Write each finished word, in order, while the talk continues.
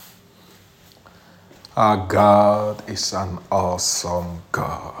Our God is an awesome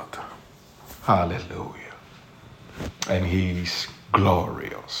God. Hallelujah. And He is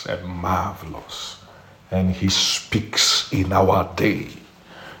glorious and marvelous. And He speaks in our day,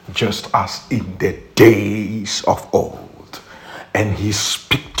 just as in the days of old. And He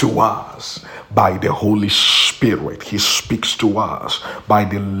speaks to us by the Holy Spirit. He speaks to us by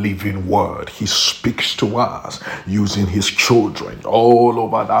the living word. He speaks to us using His children all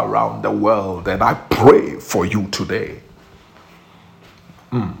over around the world. And I pray for you today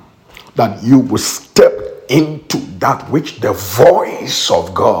that you will step into that which the voice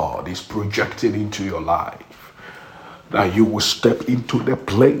of God is projecting into your life. That you will step into the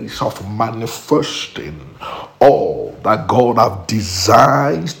place of manifesting all that God has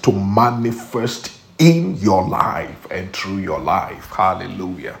designed to manifest in your life and through your life.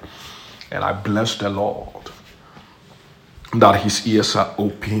 Hallelujah. And I bless the Lord that His ears are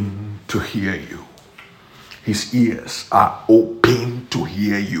open to hear you. His ears are open to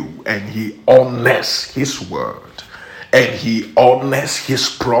hear you, and He honors His word, and He honors His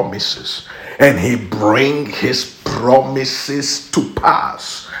promises, and He bring His promises to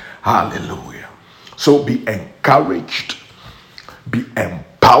pass. Hallelujah. So be encouraged, be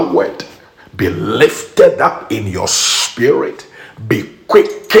empowered, be lifted up in your spirit, be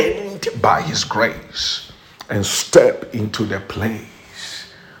quickened by His grace, and step into the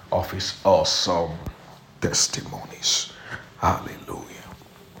place of His awesome testimonies. Hallelujah.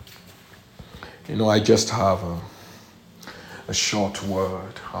 I just have a short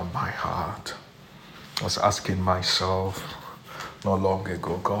word on my heart. I was asking myself not long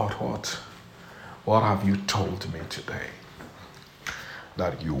ago, God, what have you told me today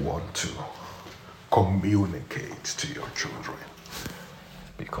that you want to communicate to your children?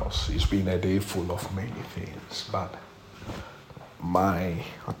 Because it's been a day full of many things, but my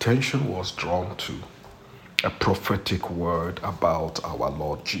attention was drawn to a prophetic word about our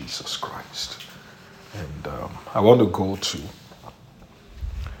Lord Jesus Christ. And I want to go to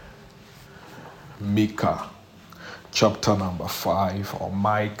Micah chapter number 5, or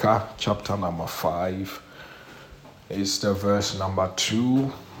Micah chapter number 5. It's the verse number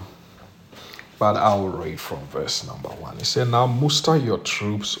 2, but I'll read from verse number 1. It said, "Now muster your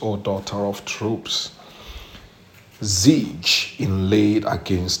troops, O daughter of troops, siege inlaid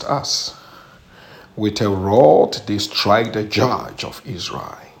against us. With a rod they strike the judge of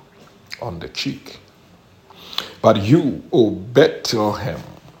Israel on the cheek. But you, O Bethlehem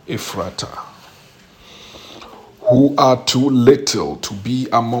Ephratah, who are too little to be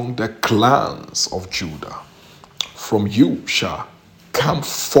among the clans of Judah, from you shall come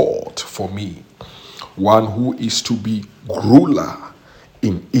forth for me one who is to be ruler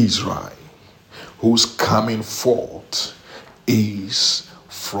in Israel, whose coming forth is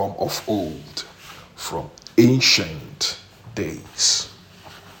from of old, from ancient days."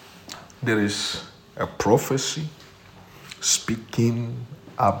 There is a prophecy speaking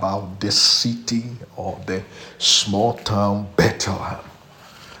about the city or the small town Bethlehem.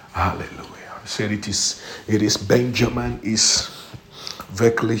 Hallelujah. He said it is Benjamin is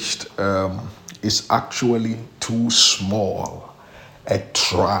wirklich is actually too small a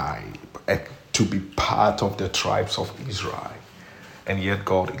tribe to be part of the tribes of Israel, and yet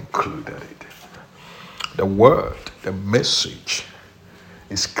God included it. The word, the message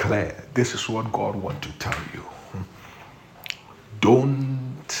is clear. This is what God wants to tell you.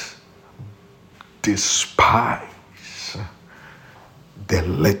 Don't despise the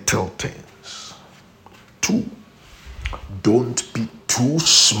little things. 2, don't be too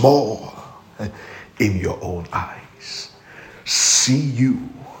small in your own eyes. See you,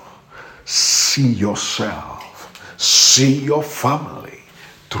 see yourself, see your family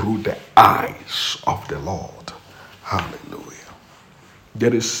through the eyes of the Lord. Hallelujah.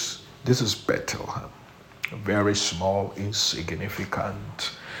 This is Bethlehem, very small,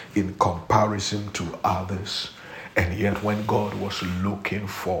 insignificant in comparison to others. And yet when God was looking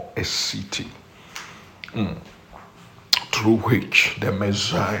for a city through which the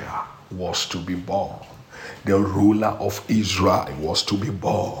Messiah was to be born, the ruler of Israel was to be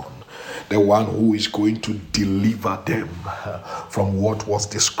born, the one who is going to deliver them from what was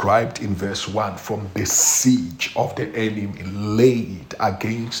described in verse 1, from the siege of the enemy laid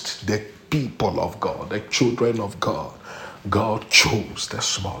against the people of God, the children of God. God chose the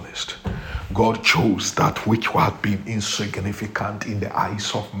smallest. God chose that which had been insignificant in the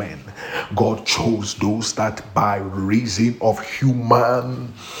eyes of men. God chose those that by reason of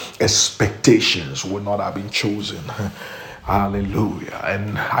human expectations would not have been chosen. Hallelujah.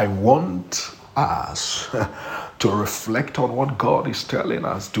 And I want us to reflect on what God is telling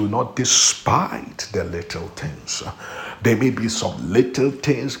us. Do not despise the little things. There may be some little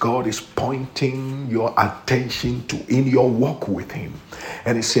things God is pointing your attention to in your walk with Him.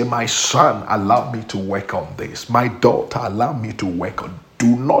 And He said, my son, allow me to work on this. My daughter, allow me to work on.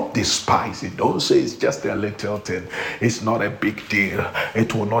 Do not despise it. Don't say it's just a little thing. It's not a big deal.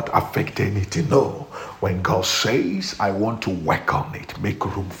 It will not affect anything. No. When God says, I want to work on it, make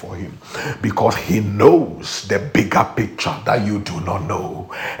room for Him. Because He knows the bigger picture that you do not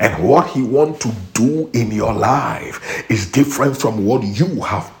know. And what He wants to do in your life is different from what you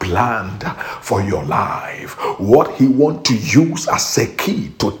have planned for your life. What He wants to use as a key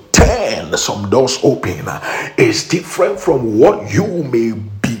to turn some doors open is different from what you may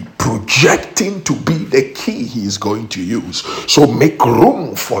be projecting to be the key He is going to use. So make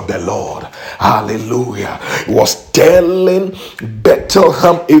room for the Lord. Hallelujah. He was telling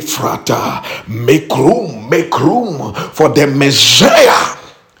Bethlehem Ephrata, make room for the Messiah.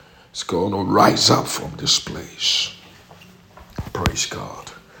 It's going to rise up from this place. Praise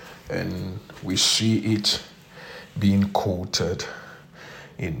God. And we see it being quoted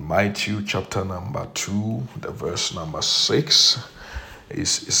in Matthew chapter number 2, the verse number 6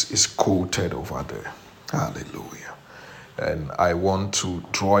 is quoted over there. Hallelujah. And I want to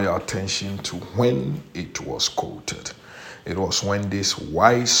draw your attention to when it was quoted. It was when these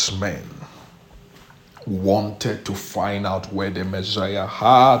wise men wanted to find out where the Messiah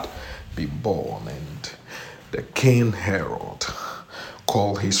had been born, and the King Herod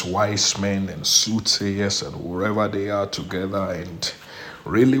called his wise men and soothsayers and wherever they are together and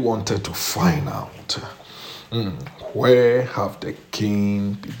really wanted to find out where have the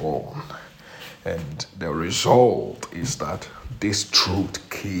king been born. And the result is that this truth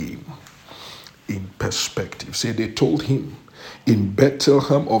came in perspective. See, they told him, in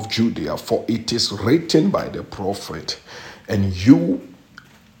Bethlehem of Judea, for it is written by the prophet, and you,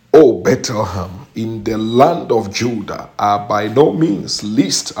 O Bethlehem, in the land of Judah, are by no means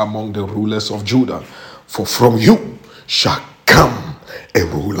least among the rulers of Judah, for from you shall come a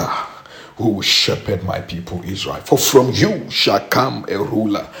ruler who will shepherd my people Israel. For from you shall come a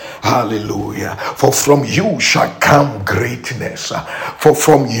ruler. Hallelujah. For from you shall come greatness. For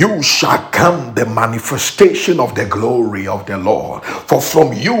from you shall come the manifestation of the glory of the Lord. For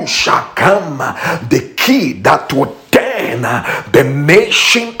from you shall come the key that will turn the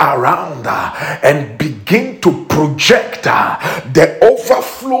nation around and begin to project the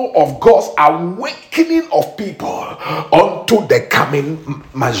overflow of God's awakening of people unto the coming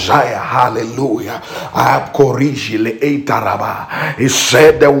Messiah. Hallelujah. He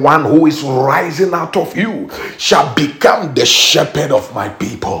said, the one who is rising out of you shall become the shepherd of my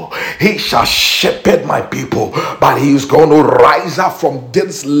people. He shall shepherd my people, but he is going to rise up from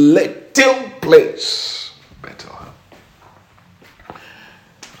this little place.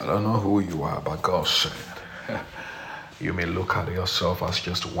 I don't know who you are, but God said, you may look at yourself as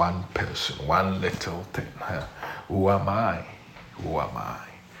just one person, one little thing. Who am I? Who am I?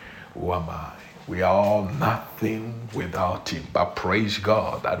 Who am I? We are all nothing without Him. But praise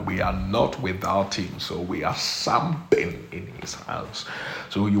God that we are not without Him. So we are something in His house.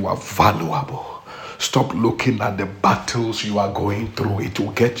 So you are valuable. Stop looking at the battles you are going through. It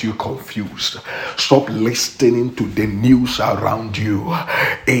will get you confused. Stop listening to the news around you.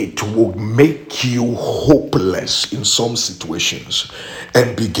 It will make you hopeless in some situations.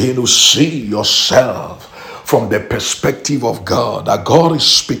 And begin to see yourself from the perspective of God, that God is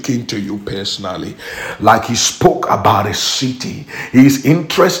speaking to you personally. Like He spoke about a city. He is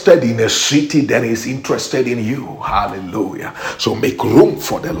interested in a city that is interested in you. Hallelujah. So make room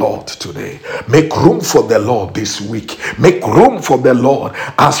for the Lord today. Make room for the Lord this week. Make room for the Lord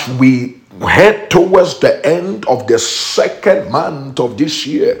as we head towards the end of the second month of this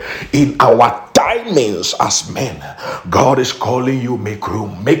year. In our timings as men, God is calling you, make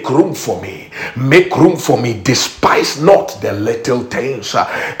room for me, make room for me. Despise not the little things,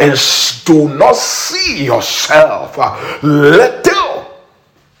 and do not see yourself little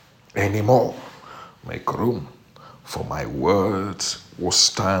anymore. Make room, for my words will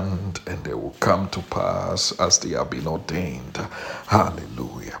stand and they will come to pass as they have been ordained.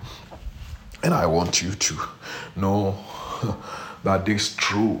 Hallelujah. And I want you to know that this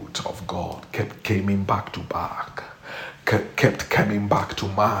truth of God kept coming back to back, kept coming back to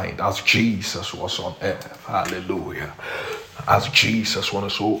mind as Jesus was on earth. Hallelujah. As Jesus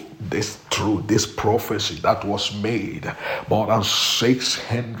was, so this truth, this prophecy that was made more than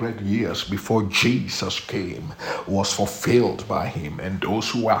 600 years before Jesus came was fulfilled by Him. And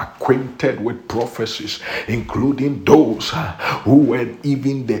those who are acquainted with prophecies, including those who were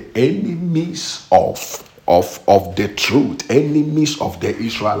even the enemies of of the truth, enemies of the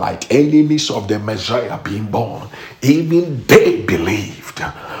Israelite, enemies of the Messiah being born, even they believed.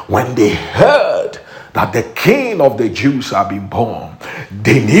 When they heard that the King of the Jews had been born,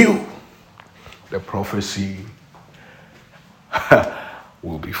 they knew the prophecy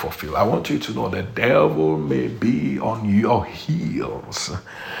will be fulfilled. I want you to know the devil may be on your heels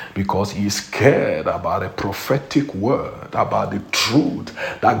because he is scared about a prophetic word, about the truth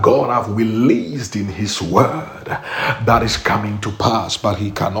that God has released in his word that is coming to pass, but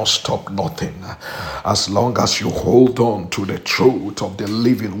he cannot stop nothing. As long as you hold on to the truth of the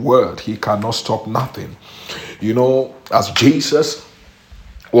living word, he cannot stop nothing. You know, as Jesus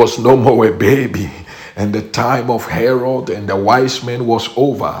was no more a baby, and the time of Herod and the wise men was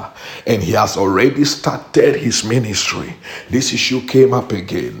over, and he has already started his ministry. This issue came up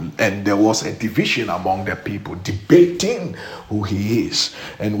again, and there was a division among the people debating who he is.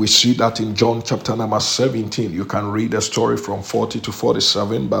 And we see that in John chapter number 17. You can read the story from 40 to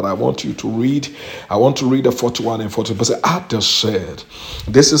 47, but I want to read the 41 and 40. But others said,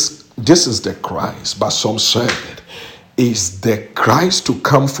 this is the Christ. But some said, is the Christ to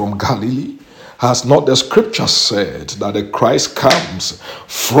come from Galilee? Has not the scripture said that the Christ comes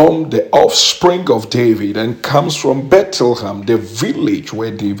from the offspring of David and comes from Bethlehem, the village where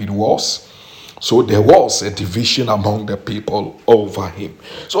David was? So there was a division among the people over him.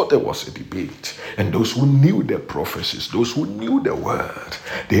 So there was a debate. And those who knew the prophecies, those who knew the word,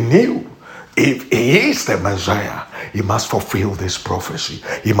 they knew if he is the Messiah, he must fulfill this prophecy.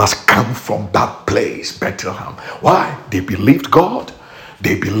 He must come from that place, Bethlehem. Why? They believed God.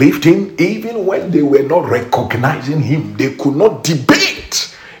 They believed him even when they were not recognizing him. They could not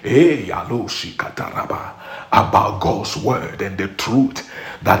debate about God's word and the truth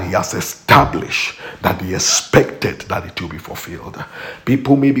that he has established, that he expected that it will be fulfilled.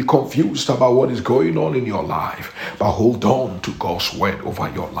 People may be confused about what is going on in your life, but hold on to God's word over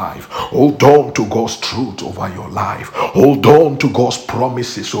your life. Hold on to God's truth over your life. Hold on to God's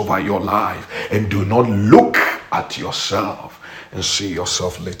promises over your life, and do not look at yourself and see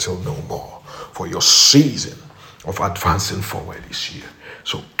yourself little no more, for your season of advancing forward this year.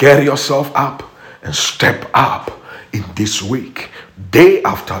 So get yourself up and step up in this week, day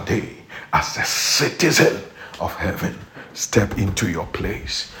after day, as a citizen of heaven. Step into your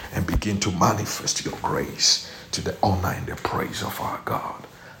place and begin to manifest your grace to the honor and the praise of our God.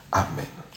 Amen.